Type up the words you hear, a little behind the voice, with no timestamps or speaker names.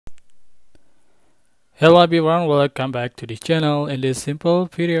Hello everyone, welcome back to the channel. In this simple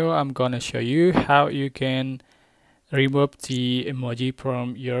video, I'm gonna show you how you can remove the emoji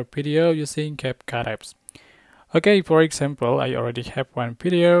from your video using CapCut apps. Okay, for example, I already have one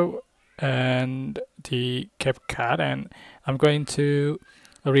video and the CapCut, and I'm going to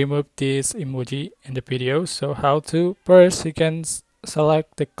remove this emoji in the video. So how to? First, you can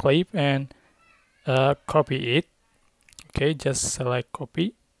select the clip and copy it. Okay, just select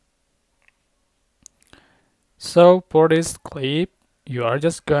copy. So for this clip, you are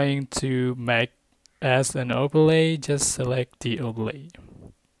just going to make as an overlay, just select the overlay.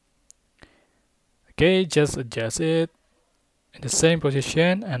 Okay, just adjust it in the same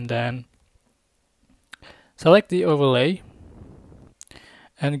position and then select the overlay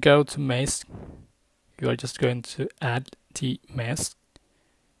and go to mask. You are just going to add the mask.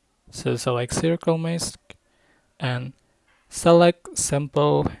 So select circle mask and select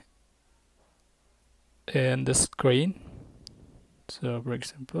sample in the screen. So for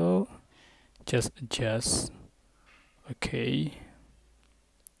example, just adjust. Okay.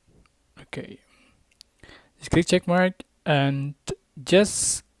 Just click check mark and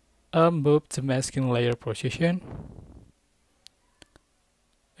just move the masking layer position.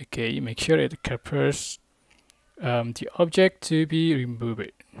 Okay, make sure it covers the object to be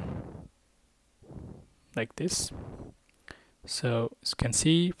removed like this. So as you can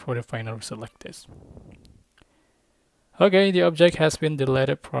see, for the final result like this. Okay, the object has been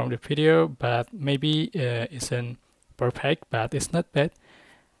deleted from the video, but maybe isn't perfect, but it's not bad.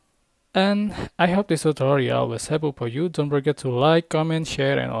 And I hope this tutorial was helpful for you. Don't forget to like, comment,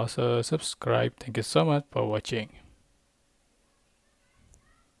 share, and also subscribe. Thank you so much for watching.